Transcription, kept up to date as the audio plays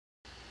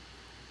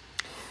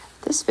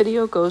This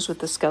video goes with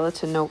the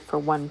skeleton note for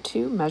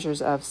 1-2,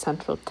 measures of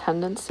central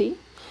tendency.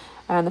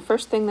 And the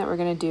first thing that we're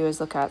going to do is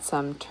look at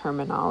some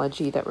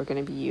terminology that we're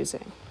going to be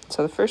using.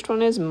 So the first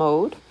one is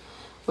mode,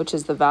 which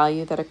is the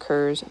value that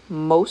occurs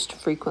most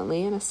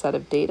frequently in a set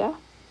of data.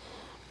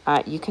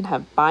 You can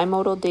have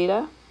bimodal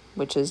data,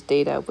 which is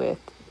data with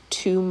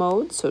two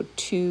modes, so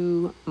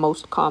two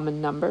most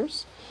common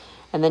numbers.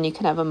 And then you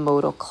can have a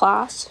modal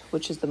class,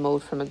 which is the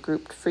mode from a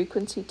grouped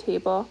frequency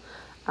table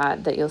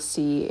that you'll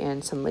see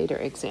in some later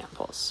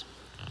examples.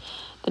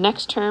 The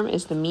next term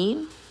is the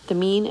mean. The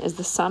mean is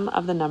the sum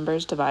of the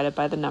numbers divided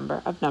by the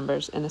number of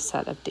numbers in a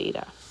set of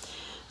data.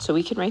 So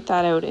we can write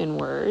that out in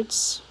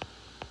words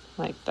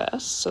like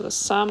this. So the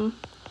sum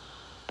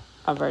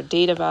of our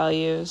data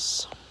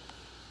values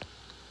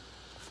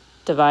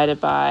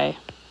divided by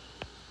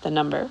the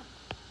number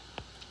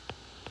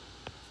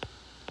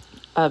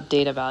of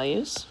data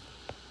values.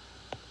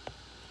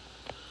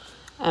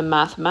 And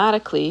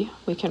mathematically,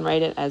 we can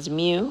write it as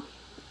mu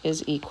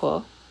is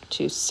equal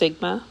to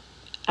sigma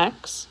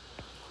x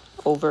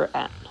over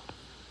n.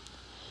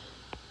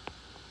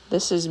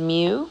 This is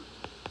mu,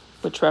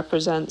 which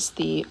represents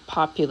the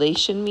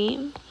population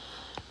mean,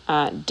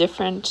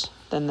 different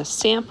than the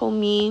sample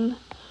mean,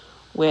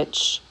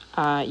 which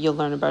you'll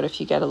learn about if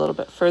you get a little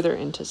bit further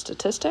into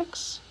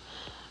statistics.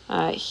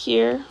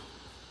 Here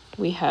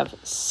we have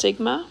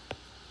sigma,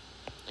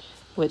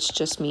 which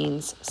just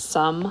means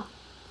sum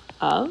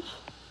of.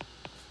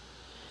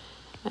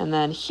 And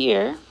then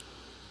here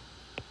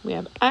we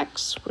have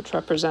x, which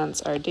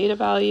represents our data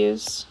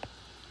values.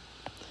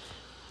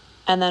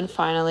 And then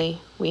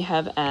finally we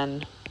have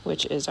n,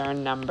 which is our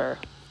number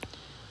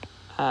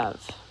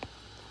of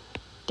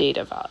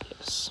data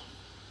values.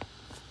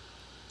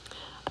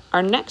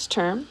 Our next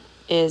term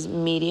is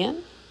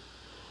median,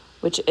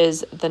 which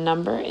is the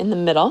number in the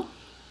middle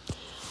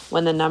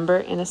when the number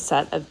in a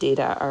set of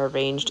data are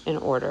arranged in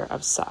order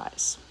of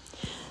size.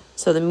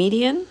 So the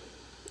median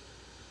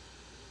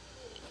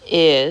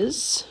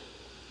is,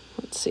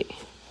 let's see,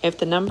 if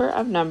the number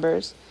of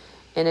numbers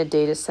in a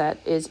data set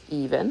is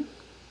even,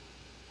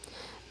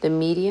 the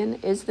median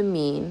is the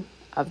mean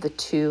of the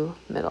two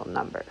middle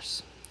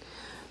numbers.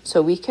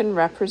 So we can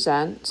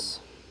represent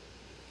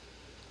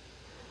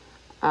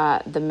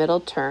the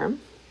middle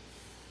term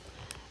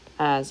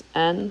as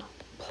n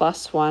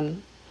plus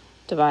 1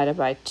 divided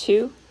by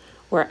 2,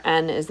 where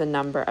n is the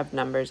number of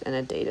numbers in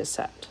a data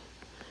set.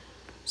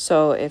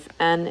 So if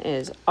n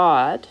is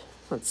odd,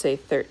 let's say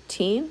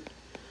 13,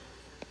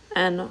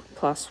 n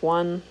plus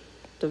 1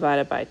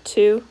 divided by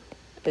 2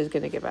 is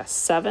going to give us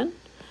 7.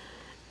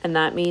 And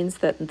that means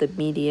that the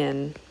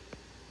median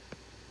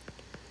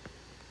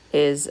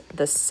is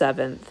the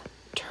 7th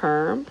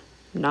term,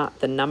 not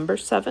the number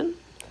 7.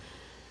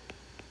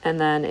 And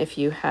then if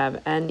you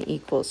have n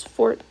equals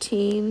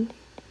 14,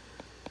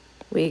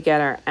 we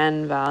get our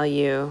n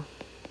value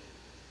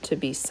to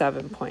be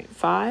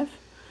 7.5.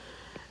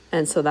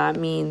 And so that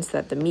means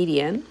that the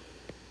median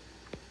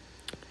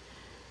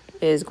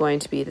is going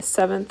to be the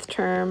 7th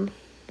term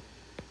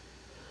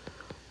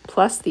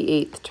plus the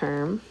 8th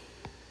term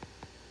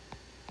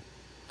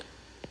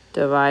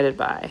divided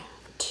by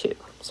 2.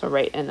 So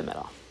right in the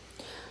middle.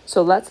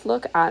 So let's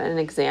look at an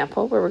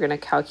example where we're going to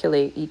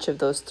calculate each of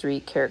those three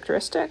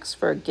characteristics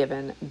for a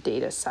given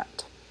data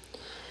set.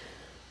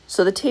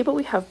 So the table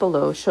we have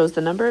below shows the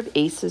number of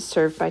aces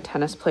served by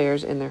tennis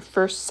players in their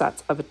first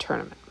sets of a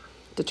tournament.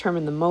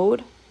 Determine the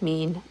mode,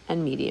 mean,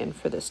 and median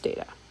for this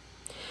data.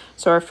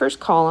 So our first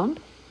column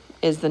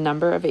is the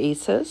number of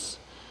aces.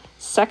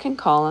 Second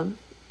column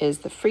is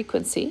the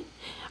frequency.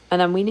 And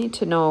then we need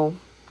to know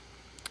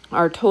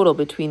our total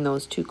between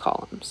those two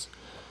columns.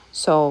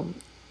 So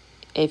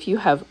if you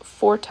have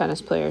 4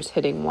 tennis players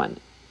hitting one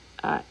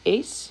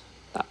ace,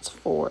 that's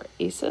 4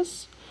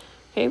 aces.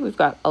 Okay, we've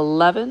got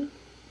 11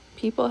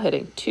 people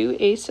hitting 2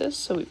 aces,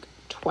 so we've got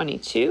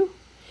 22.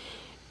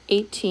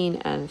 18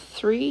 and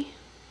 3,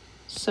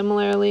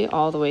 similarly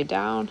all the way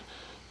down.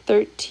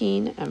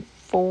 13 and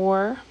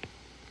 4.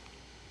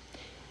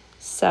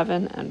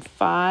 7 and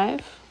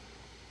 5.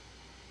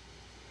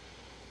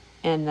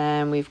 And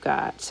then we've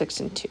got 6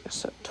 and 2,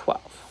 so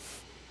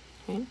 12.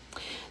 Okay.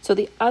 So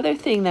the other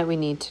thing that we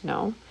need to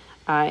know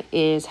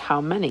is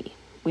how many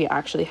we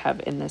actually have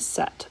in this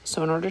set.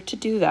 So in order to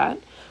do that,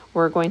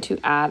 we're going to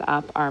add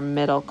up our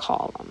middle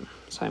column.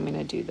 So I'm going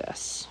to do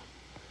this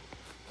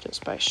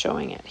just by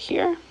showing it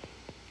here.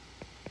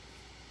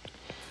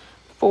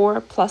 4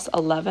 plus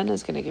 11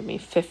 is going to give me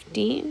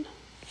 15.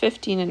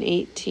 15 and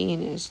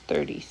 18 is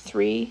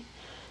 33.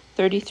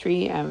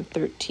 33 and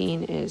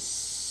 13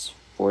 is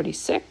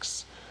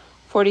 46.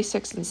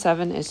 46 and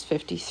 7 is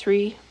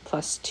 53,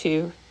 plus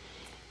 2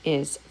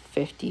 is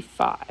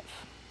 55.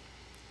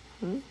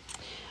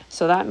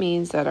 So that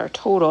means that our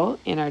total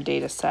in our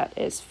data set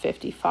is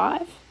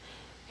 55.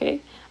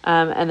 Okay,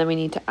 and then we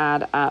need to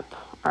add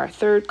up our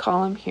third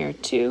column here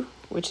too,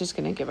 which is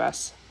going to give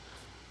us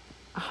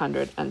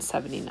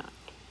 179.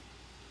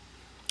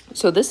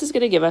 So this is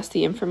going to give us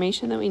the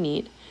information that we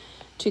need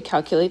to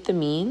calculate the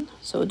mean.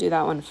 So we'll do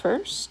that one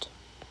first.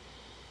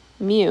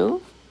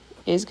 Mu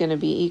is going to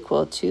be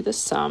equal to the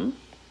sum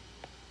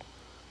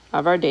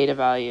of our data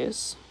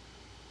values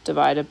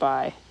divided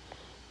by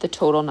the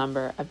total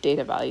number of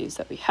data values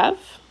that we have.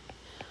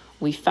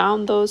 We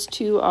found those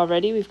two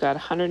already. We've got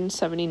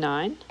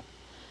 179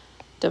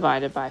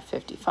 divided by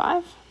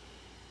 55.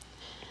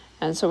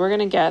 And so we're going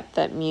to get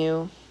that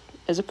mu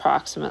is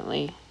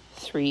approximately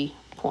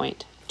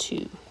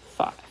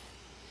 3.25.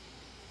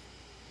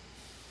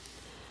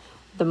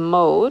 The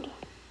mode,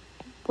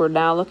 we're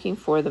now looking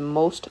for the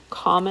most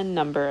common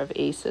number of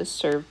aces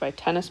served by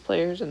tennis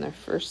players in their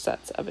first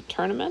sets of a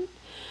tournament.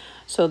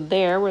 So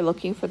there we're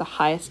looking for the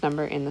highest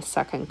number in the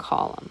second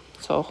column.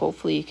 So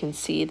hopefully you can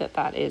see that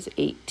that is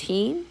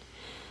 18.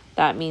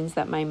 That means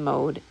that my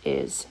mode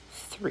is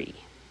 3.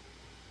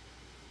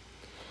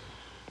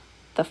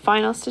 The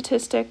final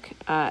statistic,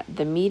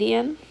 the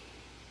median.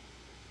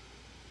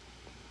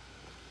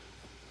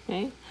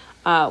 Okay.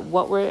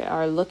 What we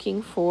are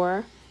looking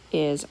for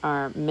is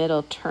our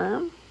middle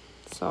term.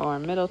 So our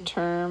middle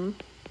term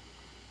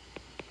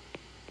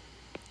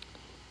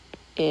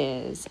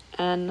is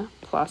n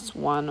plus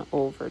 1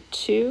 over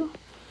 2,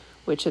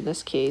 which in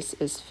this case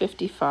is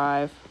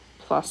 55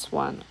 plus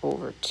 1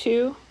 over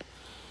 2.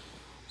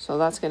 So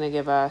that's going to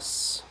give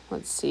us,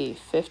 let's see,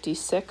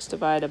 56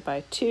 divided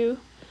by 2.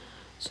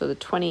 So the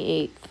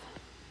 28th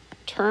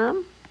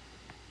term.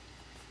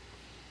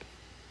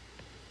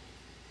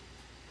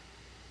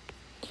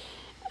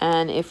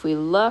 And if we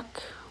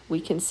look, we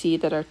can see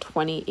that our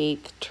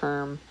 28th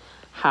term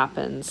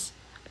happens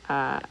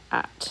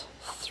at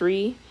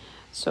 3.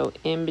 So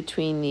in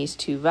between these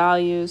two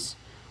values,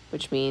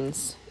 which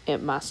means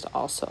it must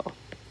also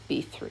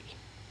be 3.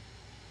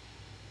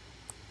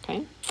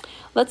 Okay,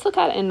 let's look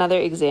at another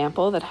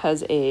example that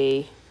has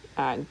a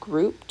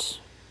grouped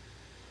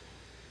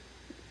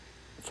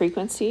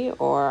frequency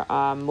or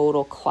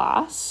modal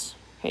class,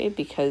 okay,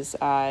 because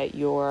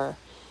your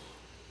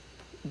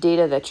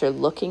data that you're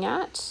looking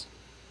at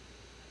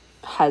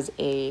has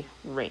a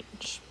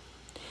range.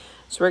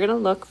 So we're going to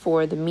look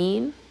for the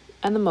mean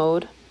and the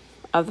mode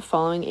of the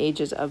following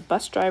ages of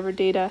bus driver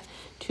data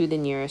to the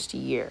nearest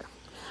year.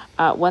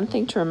 One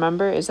thing to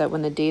remember is that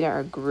when the data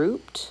are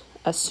grouped,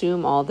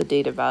 assume all the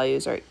data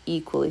values are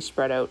equally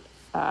spread out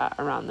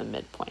around the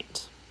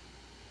midpoint.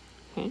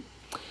 Okay,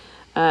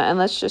 and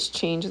let's just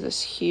change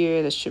this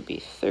here. This should be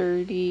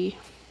 30.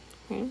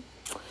 Okay,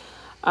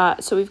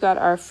 so we've got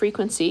our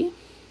frequency.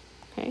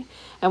 Okay,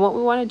 and what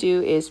we want to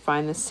do is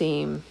find the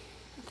same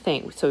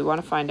thing. So we want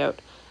to find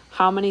out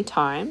how many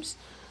times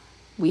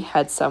we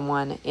had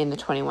someone in the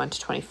 21 to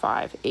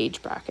 25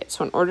 age bracket.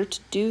 So in order to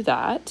do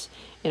that,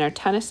 in our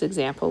tennis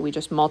example, we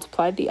just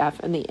multiplied the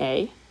F and the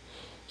A.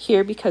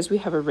 Here, because we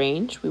have a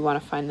range, we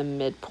want to find the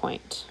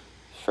midpoint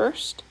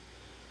first,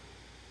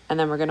 and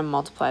then we're going to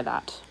multiply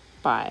that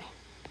by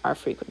our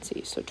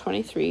frequency. So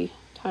 23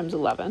 times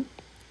 11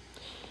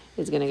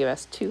 is going to give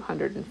us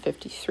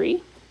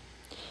 253.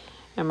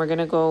 And we're going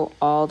to go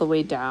all the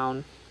way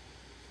down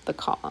the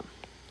column.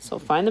 So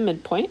find the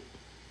midpoint.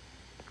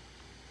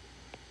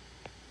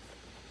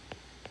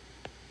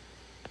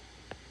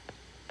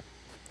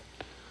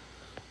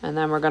 And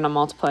then we're going to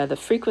multiply the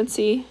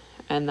frequency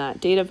and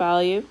that data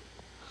value,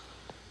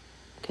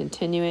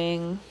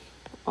 continuing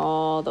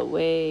all the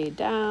way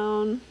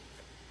down.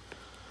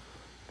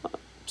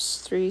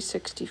 Oops,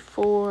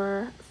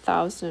 364,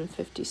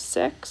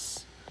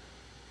 1,056,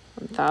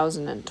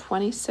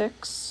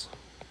 1,026.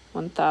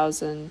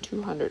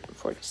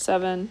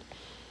 1,247,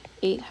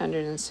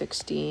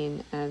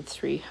 816, and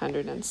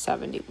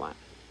 371.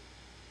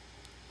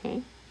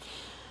 Okay.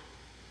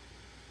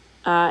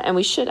 And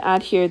we should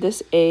add here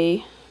this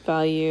A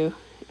value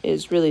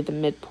is really the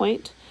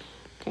midpoint,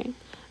 okay,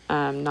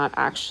 not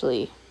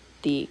actually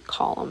the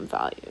column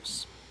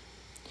values.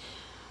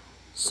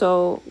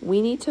 So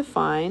we need to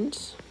find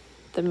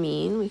the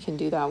mean. We can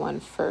do that one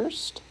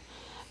first.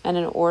 And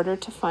in order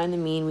to find the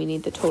mean, we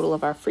need the total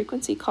of our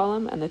frequency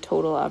column and the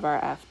total of our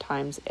F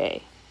times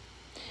A.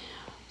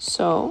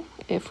 So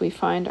if we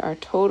find our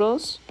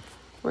totals,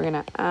 we're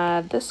going to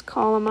add this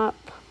column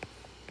up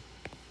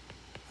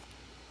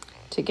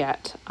to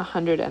get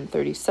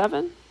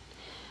 137.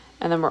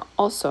 And then we're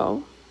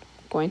also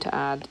going to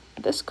add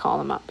this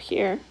column up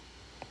here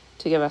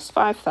to give us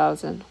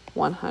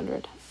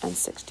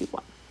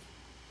 5,161.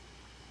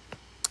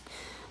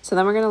 So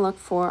then we're going to look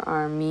for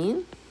our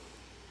mean,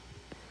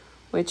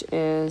 which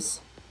is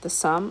the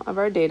sum of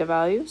our data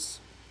values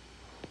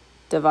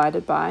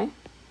divided by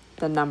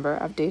the number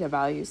of data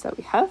values that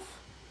we have.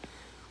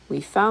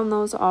 We found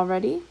those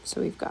already,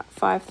 so we've got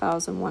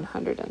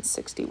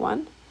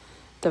 5,161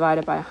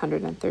 divided by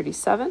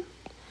 137.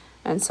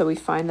 And so we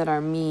find that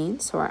our mean,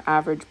 so our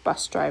average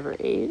bus driver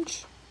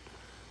age,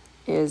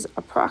 is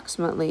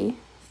approximately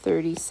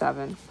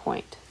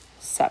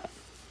 37.7.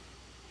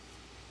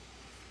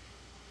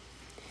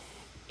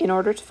 In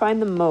order to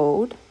find the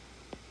mode,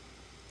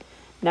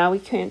 now we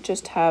can't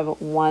just have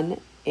one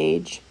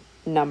age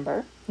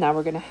number. Now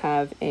we're going to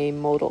have a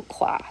modal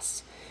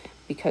class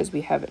because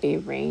we have a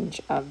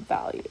range of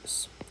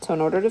values. So in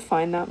order to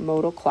find that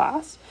modal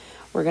class,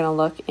 we're going to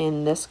look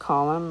in this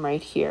column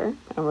right here,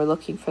 and we're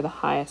looking for the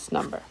highest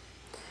number.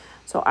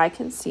 So I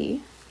can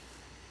see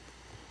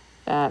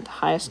that the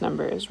highest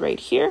number is right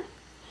here,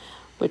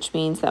 which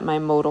means that my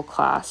modal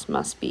class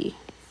must be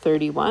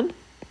 31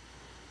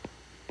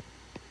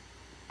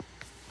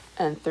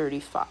 and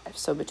 35.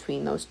 So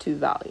between those two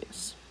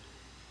values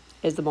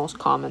is the most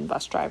common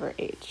bus driver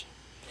age.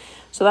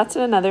 So that's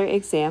another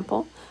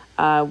example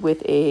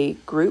with a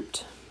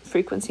grouped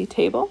frequency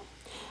table.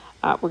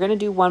 We're going to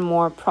do one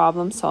more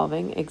problem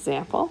solving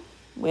example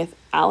with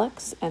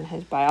Alex and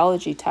his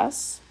biology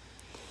tests.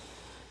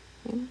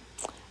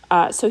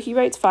 So he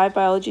writes 5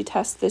 biology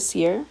tests this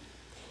year,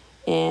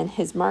 and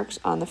his marks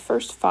on the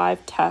first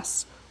 5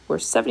 tests were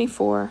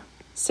 74,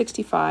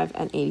 65,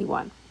 and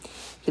 81.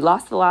 He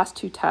lost the last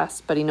 2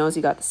 tests, but he knows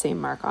he got the same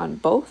mark on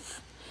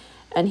both,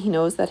 and he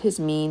knows that his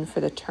mean for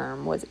the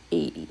term was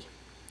 80.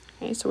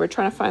 Okay, so we're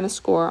trying to find the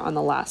score on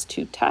the last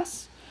 2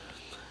 tests.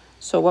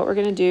 So what we're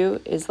going to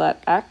do is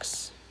let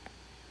X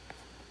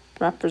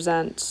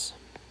represent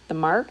the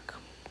mark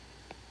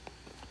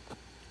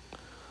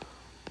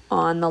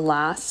on the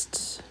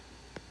last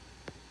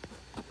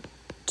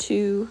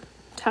 2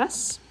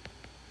 tests.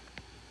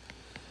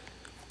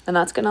 And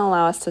that's going to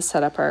allow us to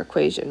set up our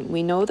equation.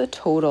 We know the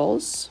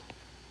totals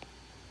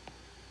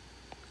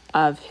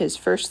of his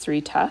first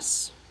 3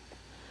 tests,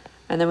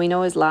 and then we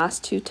know his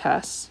last 2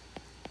 tests,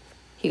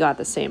 he got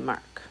the same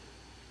mark.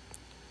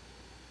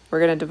 We're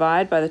going to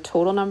divide by the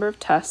total number of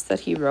tests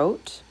that he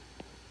wrote,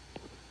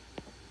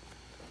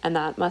 and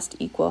that must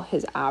equal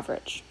his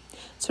average.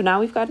 So now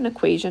we've got an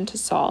equation to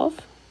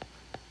solve.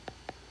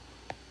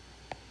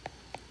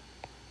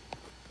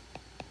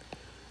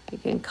 We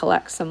can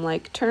collect some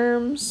like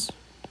terms,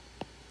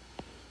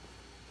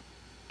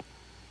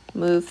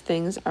 move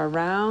things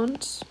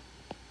around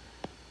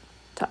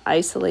to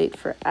isolate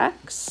for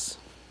X.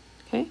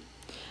 Okay,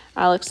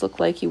 Alex looked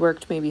like he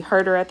worked maybe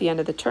harder at the end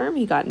of the term.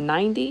 He got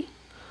 90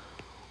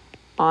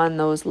 on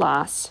those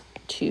last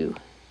 2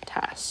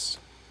 tests.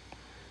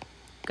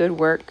 Good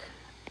work,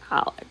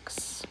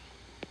 Alex.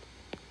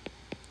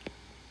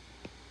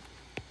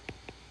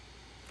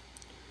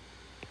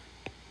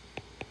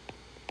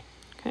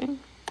 Okay,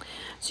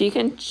 so you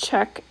can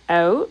check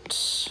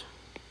out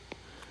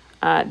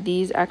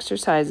these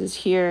exercises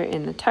here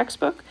in the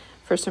textbook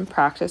for some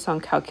practice on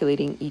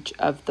calculating each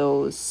of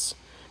those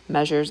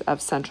measures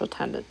of central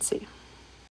tendency.